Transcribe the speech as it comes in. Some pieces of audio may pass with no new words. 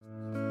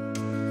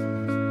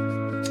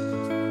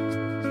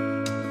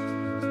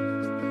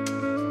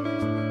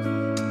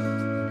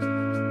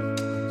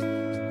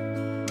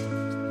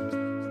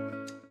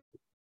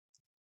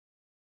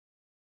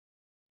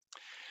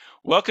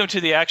Welcome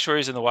to the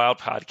Actuaries in the Wild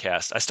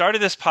podcast. I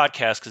started this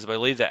podcast because I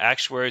believe that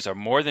actuaries are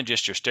more than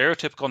just your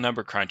stereotypical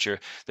number cruncher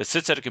that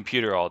sits at a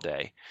computer all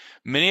day.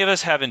 Many of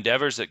us have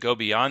endeavors that go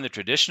beyond the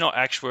traditional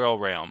actuarial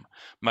realm.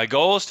 My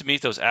goal is to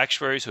meet those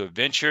actuaries who have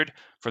ventured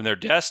from their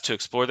desks to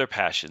explore their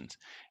passions.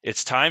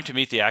 It's time to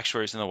meet the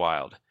actuaries in the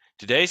wild.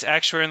 Today's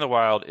actuary in the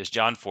wild is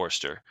Jon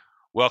Forster.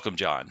 Welcome,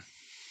 Jon.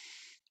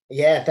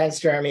 Yeah, thanks,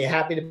 Jeremy.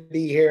 Happy to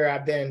be here.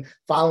 I've been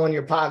following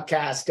your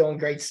podcast, doing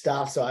great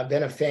stuff. So I've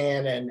been a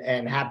fan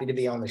and happy to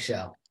be on the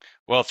show.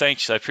 Well,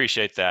 thanks. I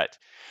appreciate that.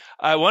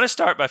 I want to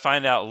start by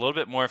finding out a little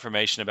bit more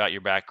information about your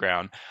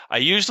background. I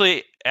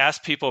usually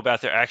ask people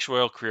about their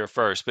actuarial career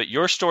first, but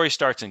your story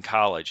starts in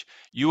college.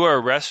 You were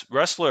a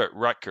wrestler at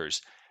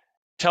Rutgers.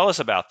 Tell us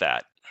about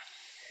that.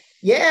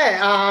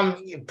 Yeah,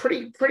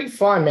 pretty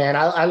fun, man.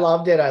 I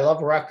loved it. I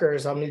love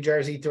Rutgers. I'm New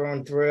Jersey through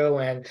and through.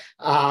 And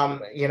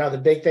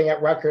the big thing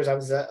at Rutgers, I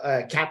was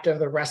a captain of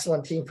the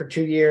wrestling team for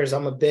 2 years.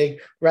 I'm a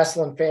big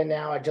wrestling fan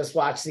now. I just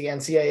watched the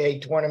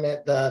NCAA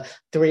tournament the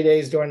 3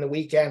 days during the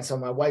weekend. So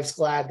my wife's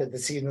glad that the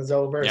season's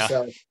over. Yeah.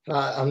 So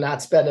I'm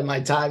not spending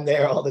my time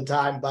there all the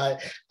time.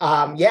 But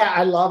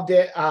I loved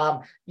it.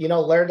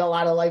 Learned a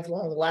lot of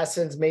lifelong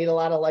lessons, made a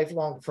lot of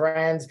lifelong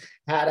friends,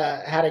 had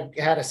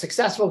a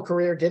successful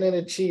career, didn't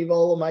achieve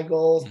all of my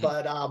goals,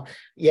 but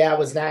I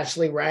was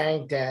nationally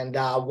ranked and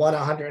won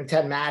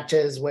 110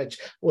 matches, which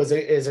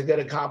is a good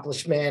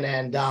accomplishment,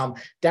 and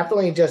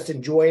definitely just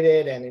enjoyed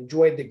it and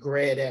enjoyed the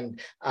grit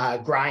and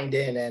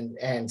grinding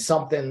and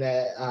something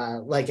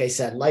that, like I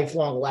said,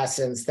 lifelong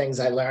lessons, things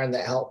I learned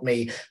that helped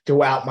me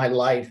throughout my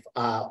life,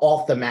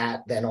 off the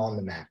mat, then on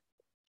the mat.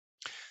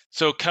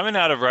 So coming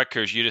out of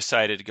Rutgers, you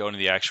decided to go into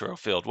the actuarial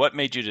field. What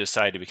made you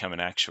decide to become an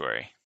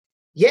actuary?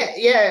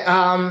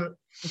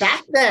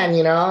 Back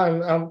then,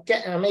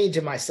 I'm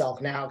aging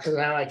myself now because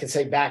now I can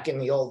say back in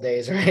the old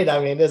days, right? I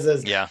mean,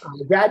 I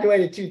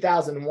graduated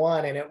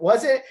 2001, and it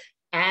wasn't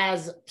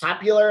as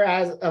popular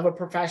as of a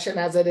profession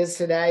as it is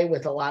today,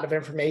 with a lot of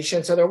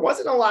information. So there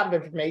wasn't a lot of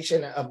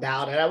information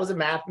about it. I was a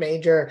math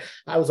major.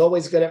 I was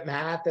always good at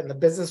math, and the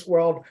business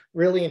world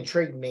really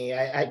intrigued me.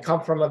 I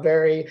come from a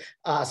very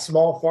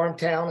small farm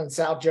town in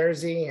South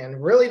Jersey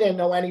and really didn't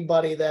know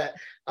anybody that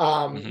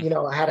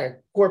had a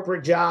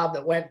corporate job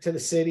that went to the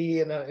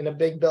city in a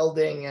big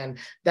building. And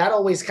that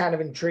always kind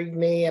of intrigued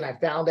me. And I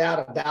found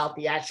out about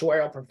the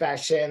actuarial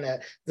profession.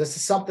 This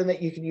is something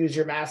that you can use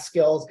your math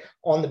skills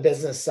on the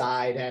business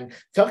side, and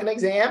took an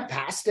exam,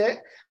 passed it.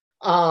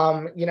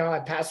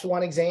 I passed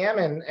one exam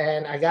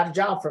and I got a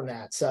job from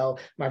that. So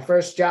my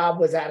first job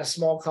was at a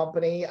small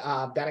company,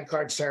 Bennett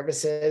Card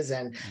Services,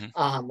 and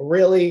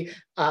really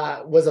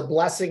was a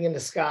blessing in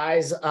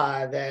disguise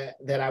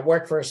that I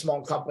worked for a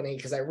small company,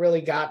 because I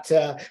really got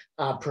to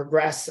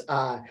progress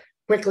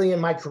quickly in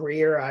my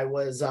career. I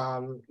was,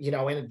 in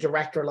a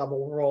director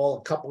level role,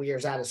 a couple of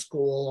years out of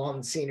school,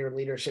 on senior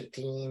leadership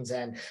teams,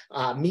 and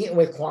meeting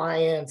with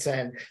clients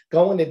and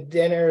going to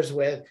dinners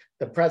with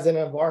the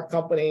president of our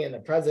company and the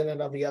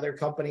president of the other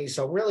company.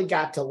 So really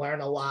got to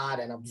learn a lot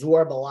and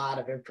absorb a lot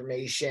of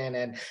information.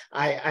 And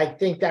I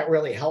think that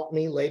really helped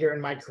me later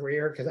in my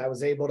career, because I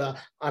was able to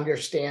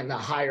understand the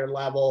higher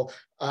level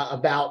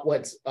about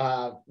what's,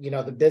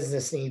 the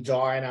business needs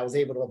are. And I was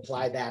able to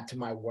apply that to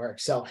my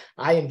work. So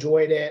I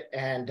enjoyed it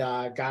and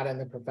got in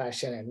the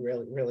profession and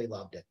really, really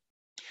loved it.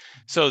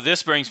 So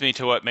this brings me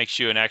to what makes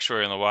you an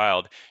actuary in the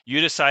wild.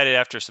 You decided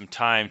after some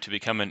time to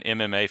become an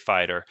MMA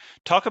fighter.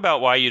 Talk about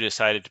why you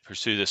decided to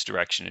pursue this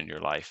direction in your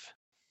life.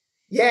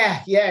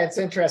 Yeah, it's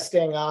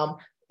interesting. I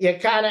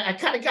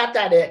kind of got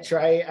that itch,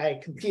 right? I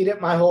competed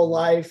my whole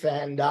life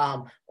and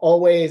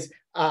always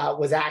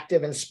was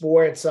active in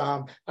sports.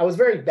 I was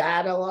very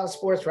bad at a lot of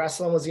sports.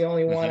 Wrestling was the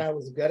only one I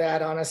was good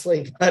at,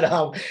 honestly. But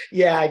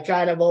I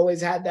kind of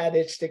always had that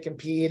itch to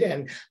compete.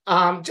 And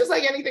just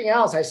like anything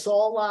else, I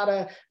saw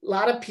a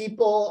lot of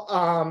people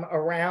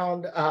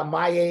around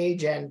my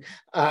age and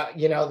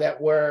that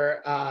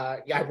were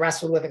I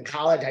wrestled with in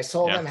college. I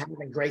saw them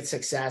having great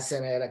success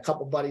in it. A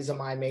couple buddies of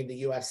mine made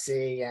the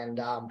UFC, and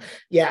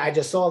I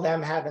just saw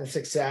them having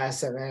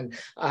success. And then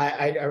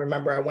I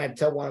remember I went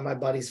to one of my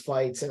buddies'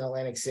 fights in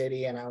Atlantic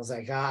City, and I was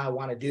like, I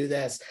want to do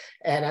this.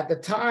 And at the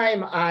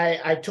time,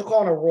 I took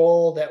on a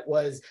role that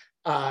was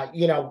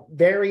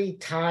very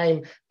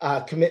time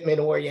commitment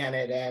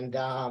oriented, and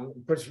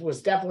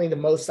was definitely the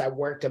most I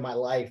worked in my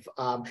life.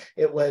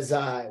 It was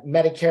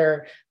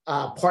Medicare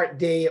Part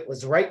D. It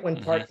was right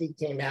when Part D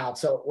came out.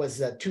 So it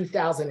was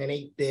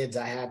 2008 bids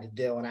I had to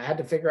do, and I had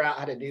to figure out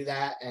how to do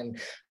that. And,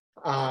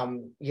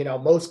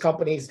 most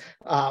companies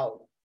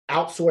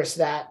outsource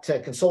that to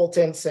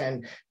consultants.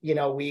 And,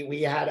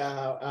 we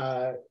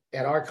had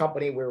at our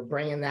company, we were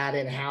bringing that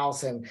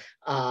in-house, and,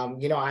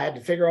 I had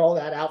to figure all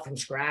that out from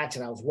scratch,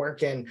 and I was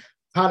working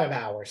a ton of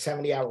hours,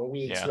 70-hour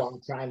weeks while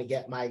I'm trying to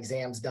get my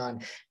exams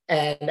done,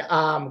 and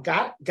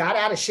got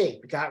out of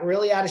shape, got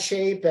really out of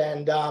shape,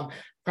 and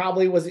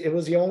probably was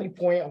the only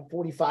point. I'm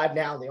 45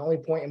 now, the only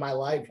point in my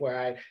life where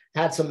I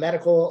had some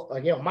medical,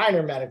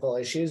 minor medical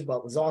issues,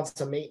 but was on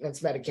some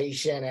maintenance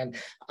medication, and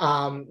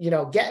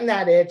getting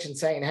that itch and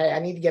saying, hey, I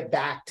need to get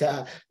back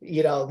to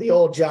the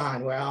old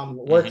Jon, where I'm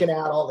working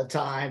out all the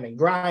time and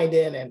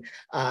grinding and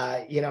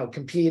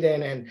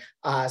competing,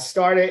 and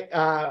started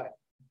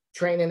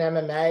training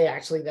MMA.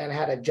 Actually then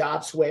had a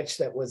job switch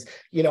that was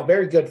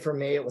very good for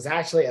me. It was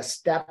actually a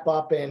step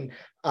up in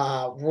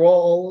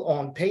role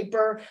on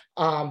paper,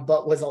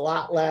 but was a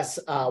lot less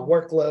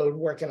workload,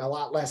 working a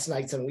lot less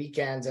nights and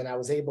weekends. And I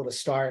was able to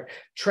start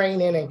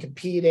training and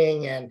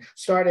competing, and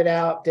started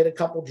out, did a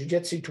couple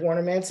jiu-jitsu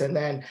tournaments. And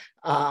then,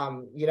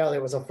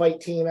 there was a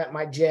fight team at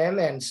my gym,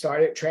 and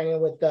started training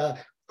with the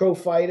pro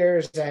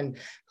fighters. And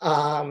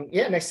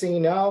next thing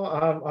you know,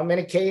 I'm in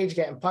a cage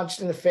getting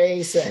punched in the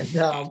face, and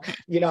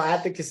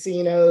at the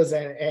casinos,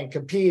 and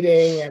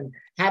competing, and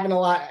having a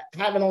lot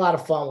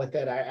of fun with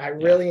it. I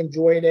really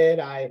enjoyed it.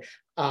 I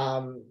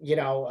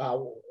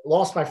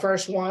lost my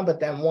first one, but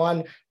then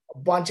won a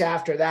bunch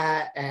after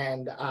that,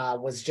 and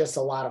was just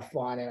a lot of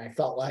fun. And I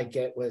felt like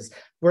it was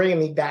bringing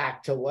me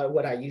back to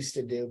what I used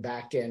to do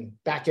back in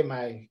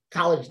my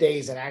college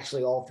days, and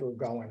actually all through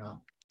growing up.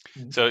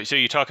 So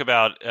you talk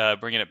about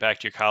bringing it back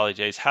to your college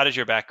days. How does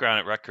your background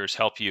at Rutgers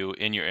help you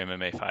in your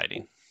MMA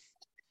fighting?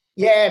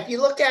 Yeah, if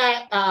you look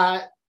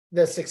at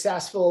the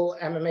successful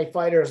MMA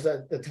fighters,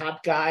 the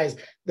top guys,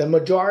 the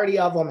majority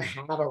of them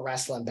have a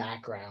wrestling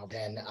background.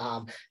 And,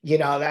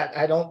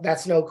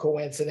 that's no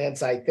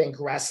coincidence. I think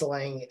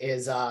wrestling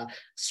is a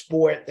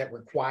sport that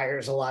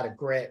requires a lot of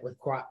grit,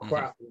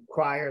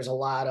 requires a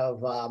lot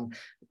of,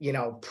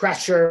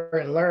 pressure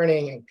and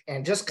learning,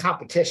 and just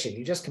competition.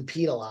 You just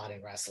compete a lot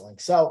in wrestling.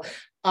 So,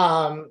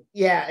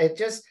 it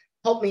just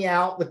helped me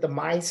out with the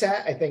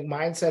mindset. I think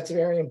mindset's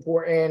very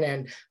important,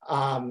 and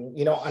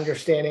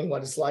understanding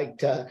what it's like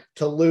to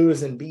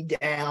lose and be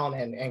down,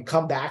 and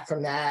come back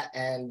from that.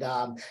 And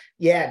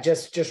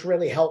just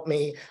really helped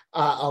me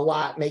a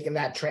lot making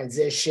that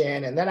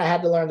transition. And then I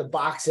had to learn the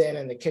boxing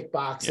and the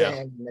kickboxing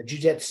and the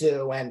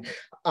jiu-jitsu, and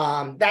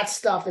that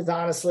stuff is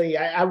honestly,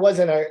 I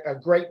wasn't a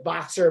great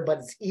boxer, but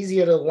it's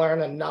easier to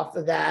learn enough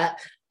of that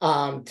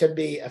to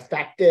be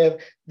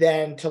effective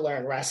than to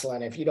learn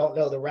wrestling. If you don't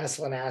know the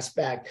wrestling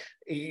aspect,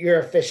 you're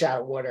a fish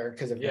out of water,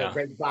 because if you're a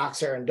great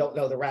boxer and don't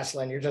know the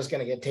wrestling, you're just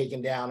going to get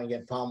taken down and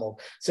get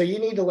pummeled. So you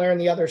need to learn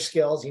the other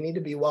skills. You need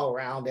to be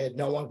well-rounded.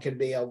 No one could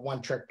be a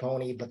one-trick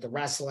pony, but the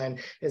wrestling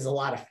is a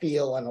lot of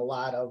feel, and a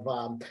lot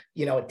of,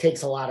 it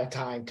takes a lot of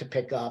time to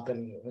pick up.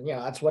 And,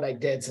 that's what I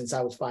did since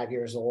I was 5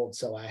 years old.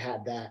 So I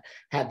had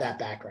that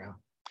background.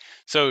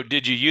 So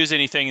did you use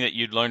anything that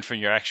you'd learned from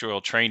your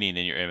actual training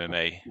in your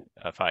MMA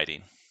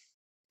fighting?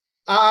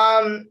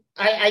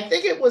 I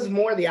think it was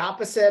more the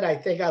opposite. I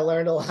think I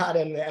learned a lot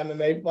in the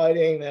MMA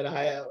fighting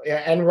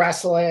and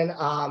wrestling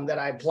that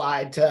I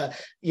applied to,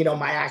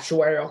 my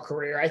actuarial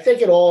career. I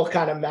think it all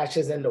kind of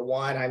meshes into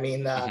one. I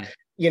mean,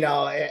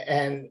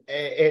 and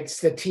it's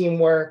the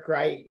teamwork,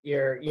 right?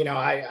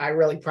 I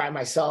really pride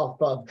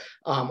myself of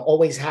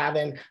always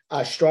having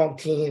strong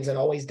teams, and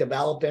always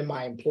developing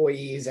my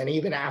employees. And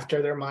even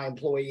after they're my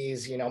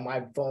employees,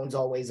 my phone's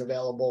always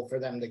available for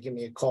them to give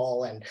me a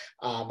call, and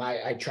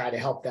I try to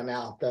help them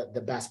out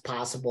the best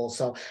possible.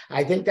 So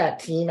I think that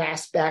team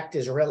aspect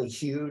is really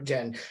huge.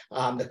 And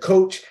the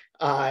coach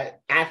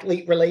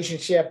athlete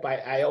relationship,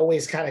 I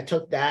always kind of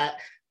took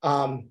that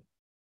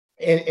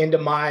into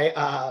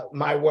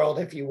my world,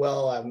 if you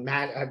will.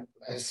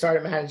 I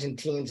started managing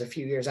teams a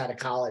few years out of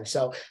college.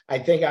 So I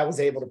think I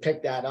was able to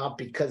pick that up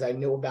because I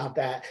knew about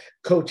that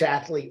coach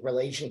athlete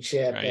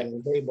relationship,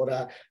 and was able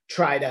to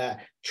try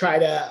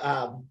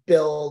to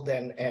build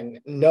and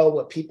know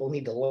what people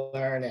need to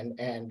learn.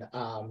 And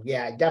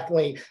I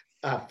definitely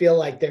feel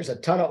like there's a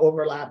ton of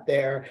overlap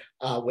there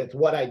with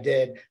what I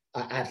did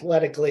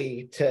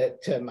athletically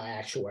to my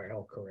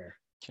actuarial career.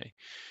 Okay.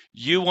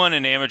 You won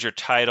an amateur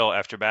title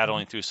after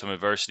battling through some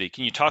adversity.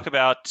 Can you talk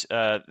about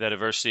that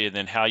adversity, and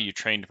then how you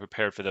trained to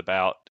prepare for the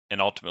bout,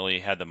 and ultimately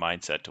had the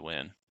mindset to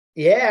win?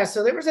 Yeah,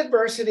 so there was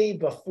adversity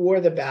before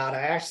the bout.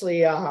 I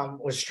actually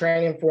was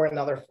training for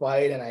another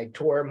fight, and I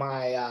tore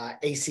my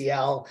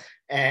ACL,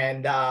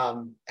 and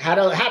had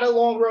a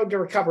long road to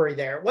recovery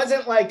there. It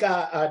wasn't like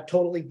a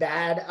totally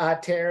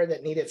bad tear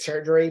that needed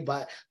surgery,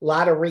 but a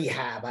lot of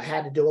rehab. I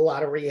had to do a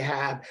lot of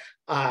rehab.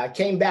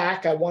 Came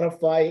back, I won a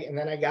fight, and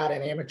then I got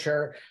an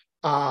amateur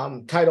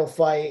title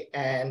fight.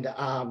 And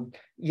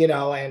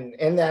and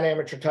in that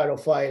amateur title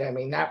fight, I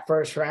mean, that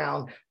first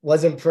round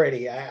wasn't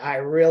pretty. I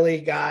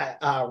really got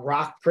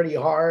rocked pretty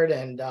hard,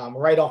 and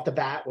right off the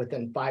bat,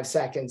 within 5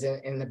 seconds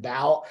in the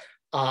bout.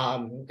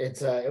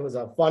 It was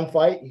a fun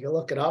fight. You can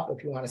look it up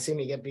if you want to see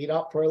me get beat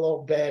up for a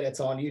little bit. It's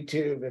on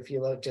YouTube. If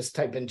you look, just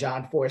type in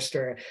Jon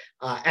Forster,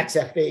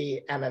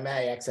 XFE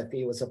MMA.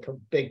 XFE was a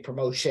big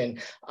promotion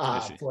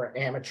for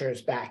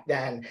amateurs back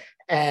then.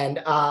 And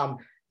I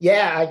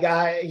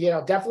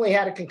got, definitely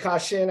had a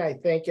concussion. I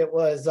think it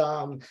was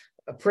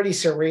pretty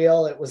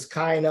surreal. It was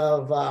kind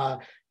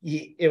of,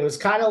 it was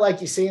kind of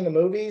like you see in the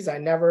movies. I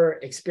never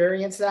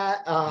experienced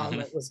that.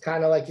 It was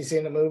kind of like you see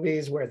in the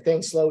movies where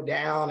things slowed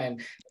down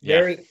and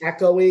very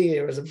echoey.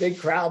 There was a big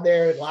crowd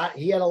there.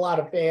 He had a lot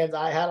of fans.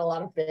 I had a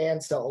lot of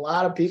fans. So a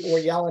lot of people were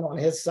yelling on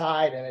his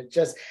side, and it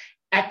just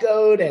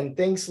echoed and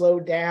things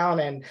slowed down,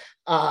 and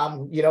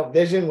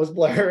vision was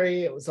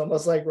blurry. It was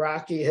almost like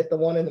Rocky hit the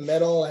one in the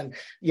middle. And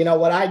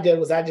what I did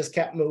was I just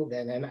kept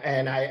moving,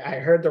 and I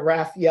heard the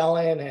ref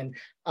yelling, and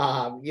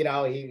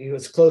he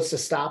was close to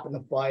stopping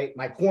the fight.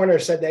 My corner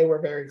said they were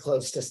very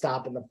close to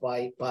stopping the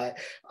fight, but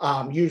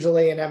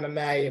usually in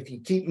MMA, if you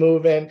keep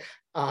moving,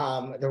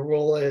 the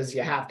rule is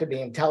you have to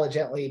be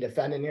intelligently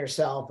defending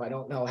yourself. I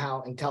don't know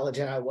how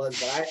intelligent I was,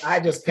 but I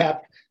just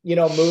kept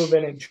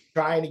moving and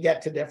trying to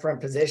get to different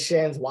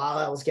positions while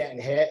I was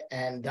getting hit,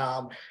 and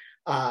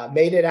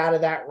made it out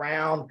of that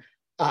round.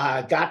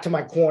 Got to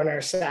my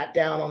corner, sat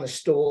down on the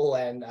stool,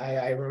 and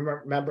I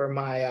remember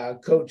my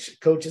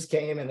coaches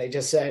came and they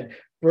just said,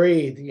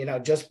 breathe,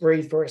 just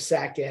breathe for a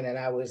second. And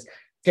I was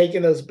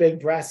taking those big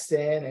breaths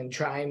in and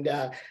trying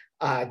to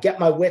get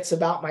my wits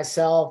about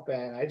myself.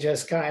 And I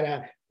just kind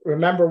of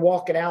remember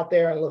walking out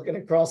there and looking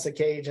across the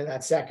cage in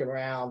that second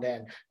round.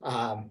 And,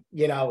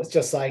 it was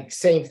just like,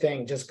 same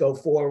thing, just go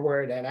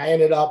forward. And I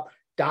ended up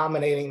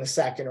dominating the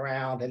second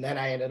round. And then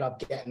I ended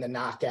up getting the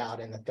knockout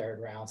in the third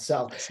round.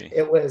 So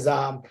it was,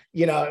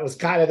 it was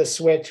kind of the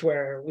switch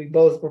where we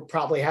both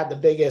probably had the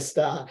biggest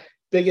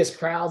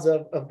crowds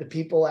of the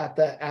people at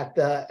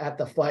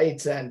the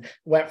fights, and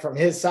went from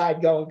his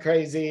side going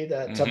crazy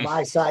to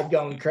my side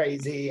going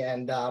crazy.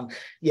 And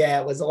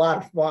it was a lot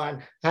of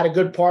fun. Had a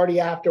good party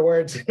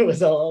afterwards. It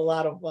was a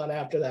lot of fun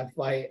after that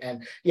fight.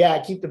 And I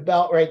keep the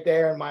belt right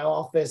there in my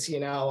office.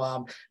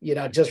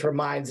 Just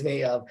reminds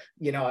me of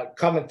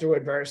coming through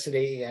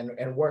adversity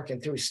and working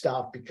through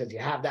stuff, because you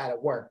have that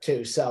at work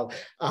too. So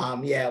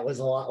it was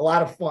a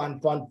lot of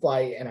fun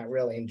fight, and I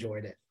really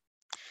enjoyed it.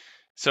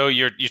 So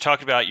you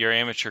talked about your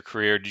amateur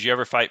career. Did you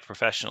ever fight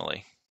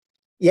professionally?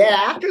 Yeah,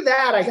 after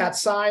that, I got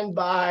signed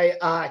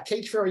by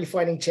Cage Fury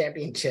Fighting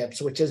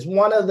Championships, which is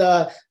one of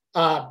the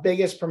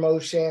biggest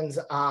promotions,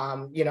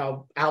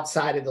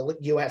 outside of the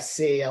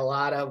UFC. A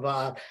lot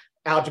of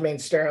Aljamain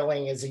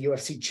Sterling is a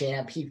UFC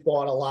champ. He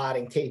fought a lot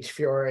in Cage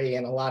Fury,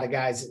 and a lot of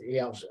guys,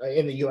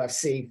 in the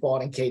UFC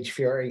fought in Cage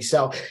Fury.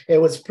 So it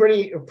was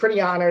pretty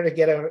honor to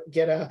get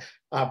a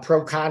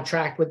pro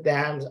contract with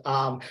them.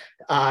 A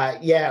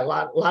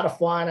lot of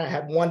fun. I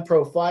had one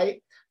pro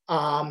fight.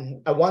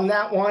 I won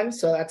that one,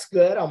 so that's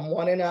good. I'm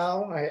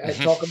 1-0. I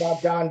talk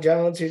about Jon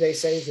Jones, who they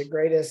say is the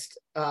greatest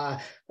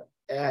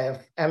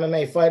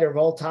MMA fighter of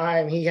all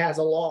time. He has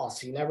a loss.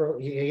 He had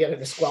a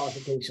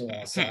disqualification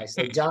loss. So I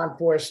say Jon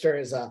Forster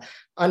is a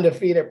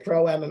undefeated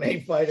pro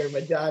MMA fighter,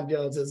 but Jon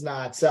Jones is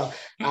not. So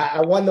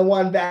I won the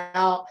one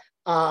bout.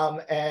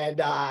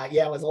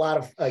 It was a lot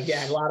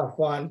of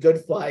fun,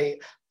 good fight.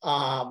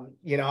 I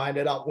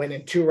ended up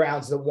winning 2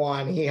 rounds to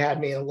 1. He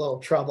had me in a little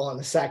trouble in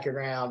the second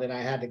round, and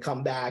I had to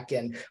come back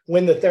and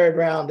win the third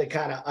round to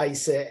kind of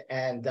ice it.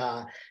 And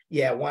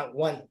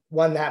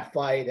won that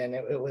fight, and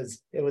it was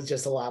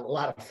just a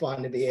lot of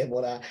fun to be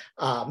able to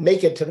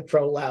make it to the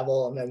pro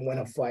level and then win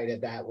a fight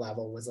at that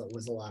level was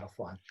a lot of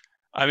fun.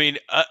 I mean,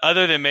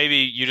 other than maybe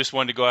you just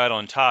wanted to go out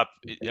on top,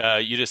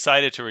 you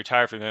decided to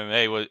retire from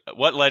MMA.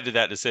 What led to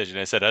that decision?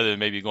 I said, other than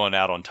maybe going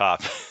out on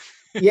top.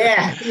 No,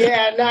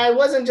 it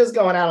wasn't just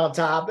going out on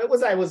top. It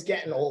was I was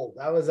getting old.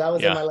 I was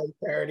in my late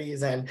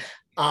 30s, and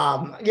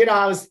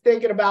I was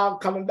thinking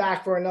about coming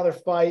back for another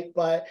fight.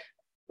 But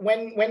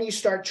when you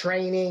start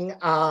training,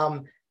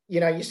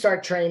 you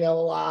start training a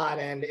lot,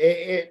 and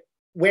it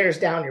wears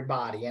down your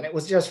body. And it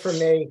was just for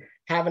me,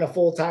 having a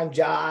full-time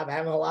job,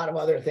 having a lot of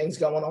other things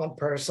going on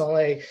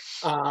personally.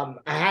 I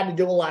had to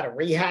do a lot of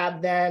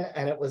rehab then,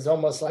 and it was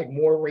almost like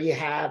more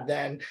rehab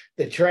than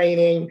the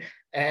training.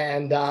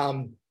 And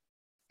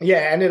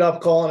ended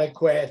up calling it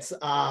quits.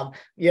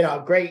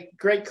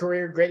 Great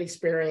career, great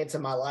experience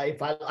in my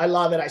life. I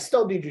love it. I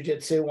still do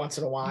jiu-jitsu once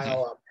in a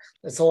while.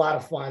 It's a lot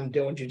of fun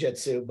doing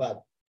jiu-jitsu,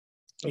 but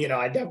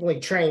I definitely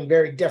train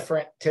very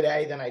different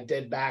today than I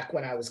did back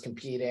when I was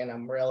competing.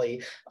 I'm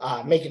really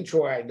making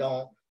sure I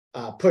don't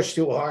push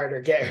too hard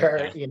or get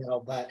hurt,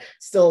 but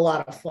still a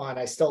lot of fun.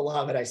 I still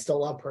love it. I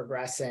still love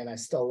progressing. I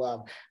still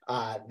love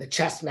the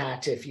chess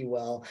match, if you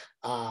will.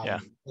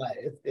 But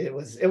it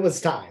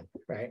was time,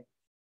 right?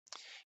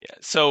 Yeah.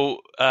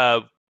 So,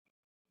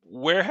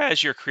 where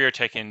has your career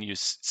taken you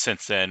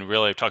since then?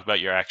 Really, talk about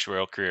your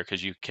actuarial career,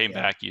 because you came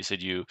back. You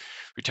said you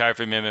retired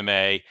from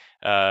MMA,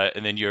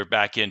 and then you're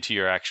back into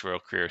your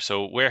actuarial career.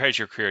 So, where has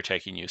your career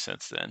taken you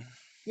since then?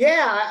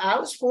 Yeah, I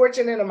was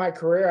fortunate in my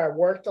career. I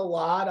worked a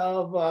lot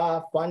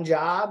of fun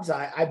jobs.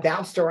 I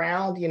bounced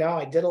around,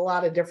 I did a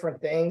lot of different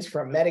things,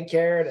 from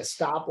Medicare to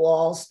stop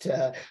loss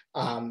to,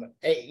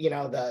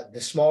 the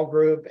small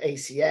group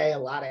ACA, a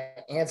lot of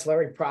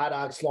ancillary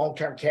products,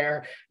 long-term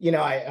care.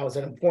 I was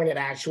an appointed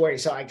actuary.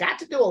 So I got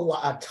to do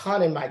a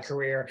ton in my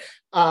career.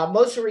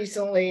 Most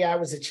recently, I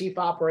was a chief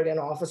operating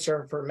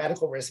officer for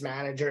Medical Risk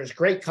Managers.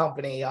 Great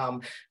company.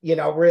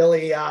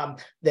 Really,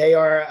 they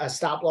are a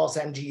stop loss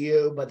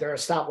MGU, but they're a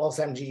stop loss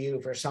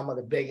MGU for some of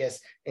the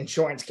biggest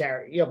insurance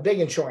carriers, big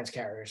insurance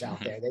carriers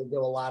out there. They do a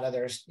lot of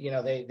their,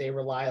 they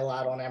rely a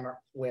lot on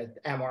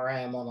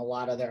MRM on a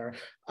lot of their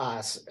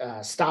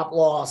stop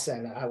loss.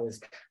 And I was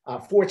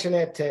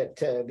fortunate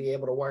to be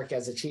able to work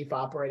as a chief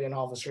operating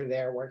officer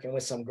there, working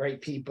with some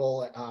great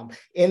people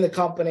in the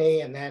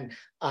company, and then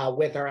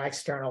with our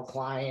external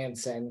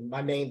clients. And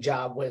my main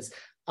job was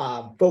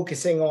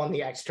focusing on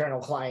the external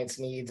clients'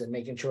 needs and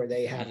making sure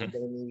they have what they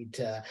need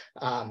to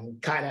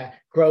kind of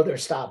grow their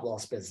stop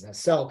loss business.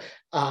 So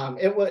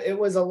it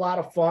was a lot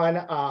of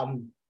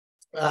fun.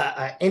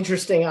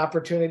 Interesting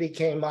opportunity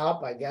came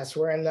up. I guess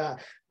we're in the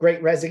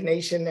Great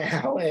Resignation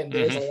now, and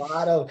there's a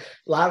lot of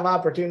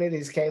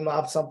opportunities came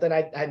up. Something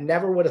I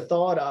never would have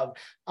thought of.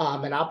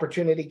 An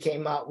opportunity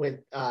came up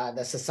with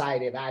the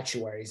Society of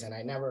Actuaries, and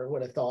I never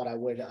would have thought I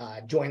would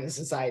join the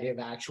Society of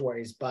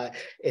Actuaries. But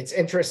it's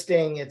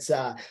interesting. It's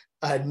a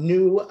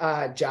new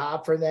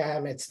job for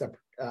them. It's the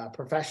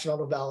professional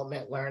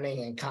development,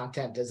 learning, and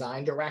content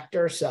design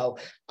director. So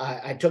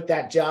I took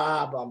that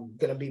job. I'm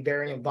going to be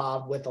very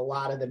involved with a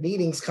lot of the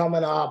meetings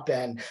coming up.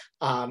 And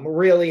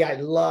really, I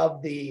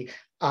love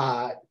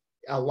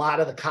a lot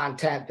of the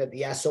content that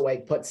the SOA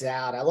puts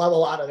out. I love a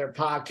lot of their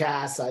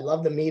podcasts. I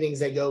love the meetings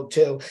they go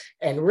to.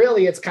 And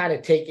really, it's kind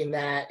of taking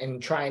that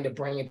and trying to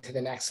bring it to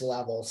the next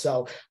level.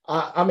 So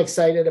I'm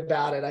excited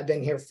about it. I've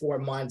been here 4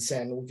 months,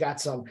 and we've got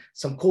some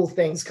cool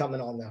things coming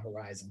on the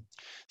horizon.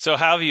 So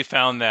how have you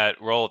found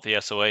that role at the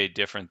SOA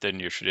different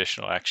than your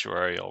traditional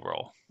actuarial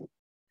role?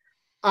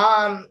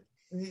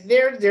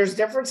 There's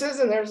differences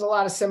and there's a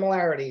lot of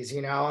similarities.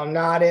 I'm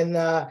not in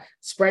the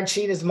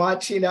spreadsheet as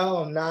much.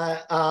 I'm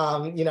not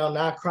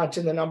not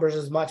crunching the numbers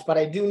as much, but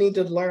I do need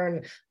to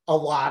learn a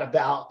lot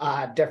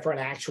about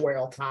different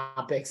actuarial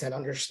topics and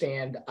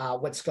understand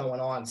what's going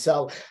on.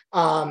 So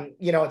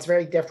it's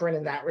very different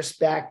in that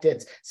respect.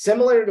 It's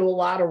similar to a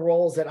lot of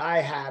roles that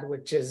I had,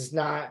 which is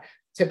not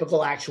typical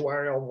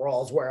actuarial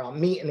roles, where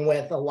I'm meeting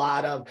with a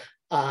lot of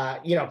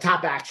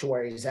top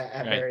actuaries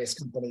at various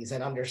companies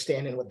and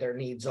understanding what their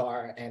needs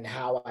are and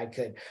how I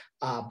could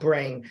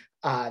bring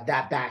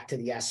that back to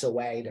the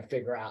SOA to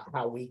figure out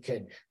how we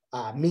could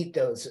meet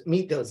those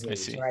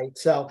needs, right?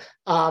 So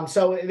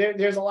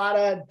there's a lot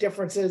of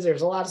differences.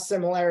 There's a lot of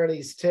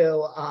similarities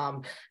too.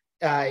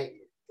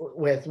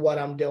 With what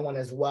I'm doing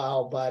as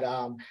well. But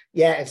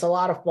it's a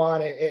lot of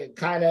fun. It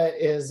kind of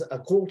is a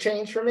cool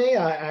change for me.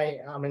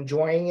 I'm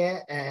enjoying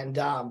it. And,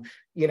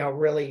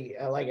 really,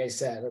 like I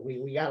said,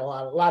 we got a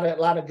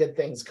lot of good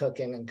things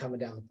cooking and coming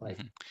down the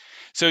pipe.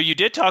 So you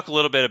did talk a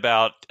little bit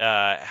about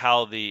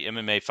how the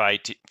MMA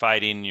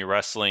fighting, your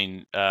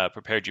wrestling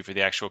prepared you for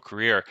the actual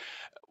career.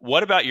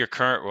 What about your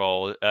current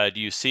role?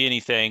 Do you see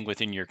anything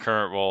within your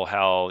current role,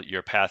 how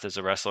your path as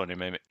a wrestler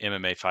and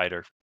MMA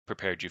fighter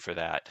prepared you for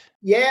that?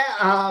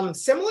 Yeah,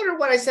 similar to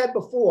what I said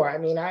before. I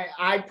mean,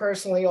 I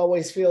personally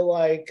always feel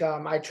like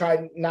I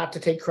try not to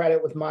take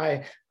credit with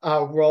my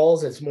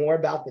roles. It's more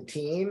about the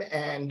team.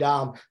 And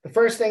the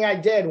first thing I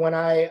did when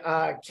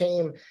I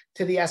came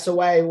to the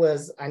SOA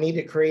was I need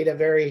to create a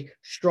very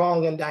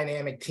strong and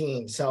dynamic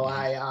team. So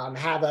I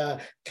have a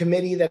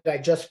committee that I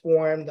just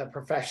formed, the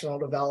Professional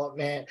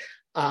Development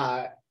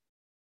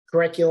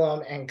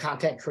Curriculum and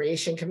Content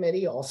Creation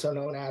Committee, also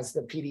known as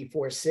the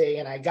PD4C.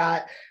 And I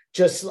got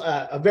just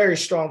a very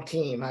strong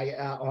team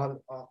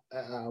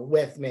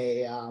with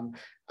me on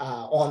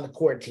the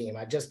core team.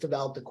 I just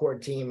developed the core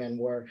team, and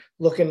we're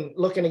looking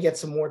to get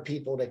some more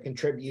people to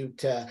contribute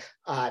to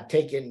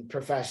taking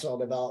professional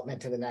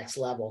development to the next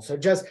level. So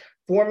just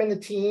forming the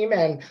team,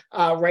 and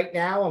right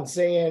now I'm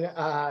seeing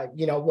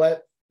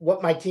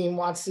what my team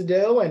wants to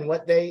do and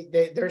what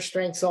their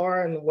strengths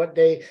are and what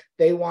they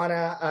want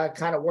to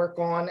kind of work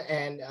on,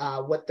 and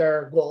what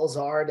their goals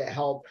are to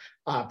help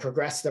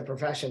progress the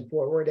profession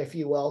forward, if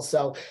you will.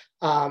 So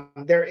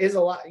there is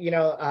a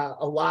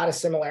lot of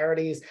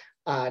similarities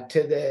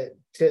to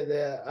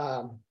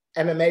the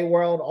MMA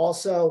world.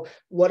 Also,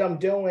 what I'm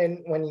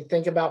doing when you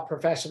think about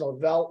professional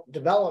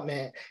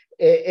development,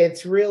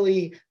 it's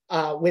really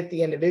with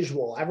the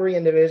individual. Every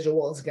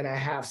individual is going to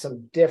have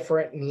some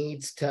different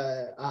needs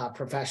to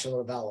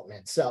professional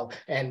development. So,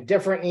 and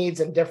different needs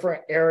in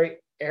different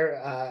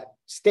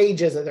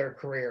stages of their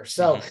career.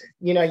 So,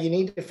 you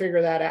need to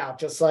figure that out.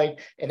 Just like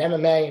in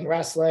MMA and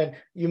wrestling,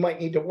 you might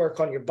need to work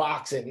on your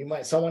boxing.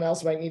 Someone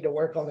else might need to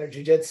work on their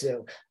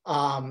jiu-jitsu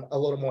a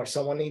little more.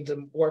 Someone needs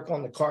to work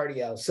on the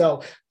cardio.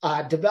 So,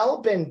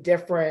 developing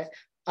different,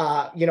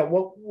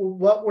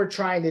 what we're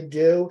trying to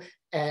do.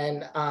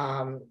 And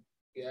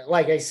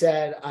like I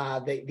said,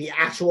 the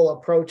actual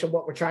approach of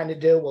what we're trying to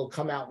do will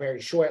come out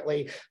very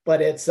shortly,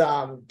 but it's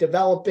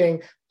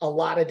developing a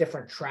lot of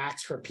different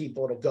tracks for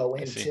people to go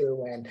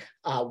into, and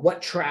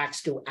what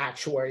tracks do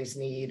actuaries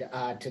need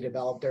to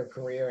develop their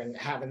career, and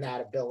having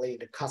that ability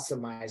to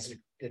customize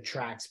the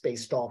tracks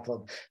based off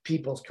of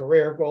people's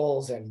career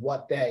goals and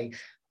what they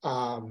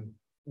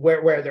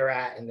where they're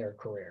at in their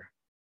career.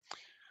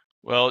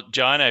 Well,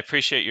 Jon, I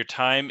appreciate your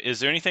time. Is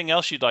there anything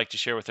else you'd like to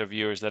share with our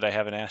viewers that I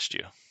haven't asked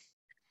you?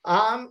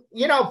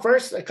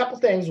 First, a couple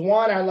things.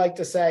 One, I'd like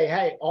to say,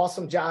 hey,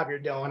 awesome job you're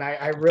doing.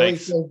 I really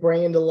Thanks. think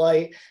bringing to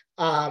light,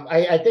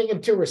 I think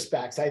in two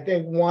respects. I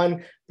think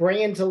one,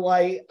 bringing to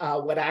light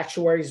what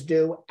actuaries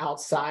do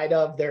outside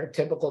of their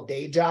typical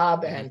day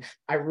job. Mm-hmm. And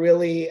I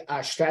really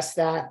stress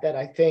that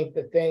I think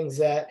the things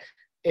that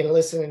in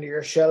listening to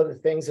your show, the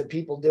things that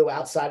people do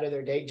outside of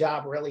their day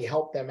job really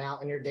help them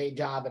out in your day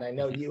job. And I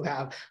know you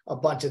have a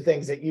bunch of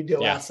things that you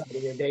do outside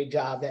of your day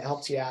job that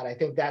helps you out. I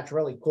think that's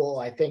really cool.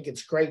 I think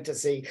it's great to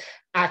see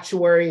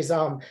actuaries,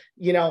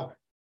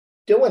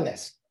 doing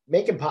this,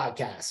 making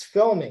podcasts,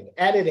 filming,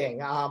 editing.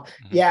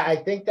 Yeah, I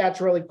think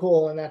that's really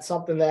cool. And that's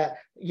something that,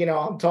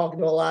 I'm talking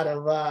to a lot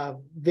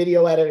of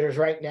video editors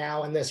right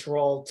now in this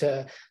role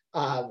to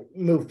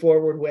move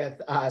forward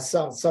with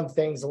some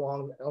things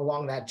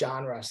along that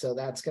genre. So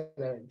that's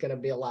gonna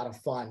be a lot of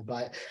fun.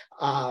 But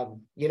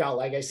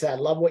like I said,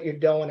 love what you're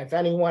doing. If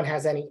anyone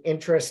has any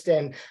interest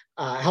in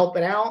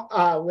helping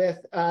out with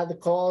the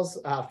calls,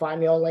 find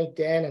me on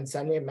LinkedIn and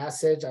send me a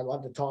message. I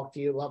love to talk to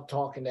you. Love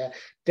talking to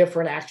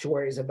different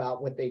actuaries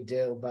about what they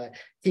do. But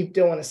keep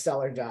doing a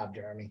stellar job,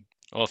 Jeremy.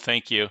 Well,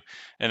 thank you.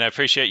 And I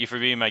appreciate you for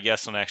being my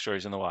guest on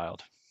Actuaries in the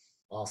Wild.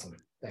 Awesome.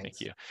 Thanks.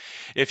 Thank you.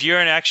 If you're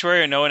an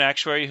actuary or know an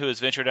actuary who has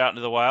ventured out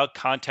into the wild,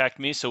 contact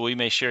me so we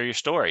may share your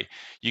story.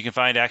 You can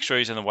find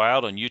Actuaries in the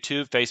Wild on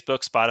YouTube,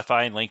 Facebook,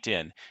 Spotify, and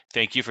LinkedIn.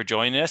 Thank you for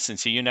joining us, and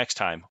see you next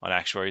time on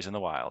Actuaries in the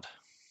Wild.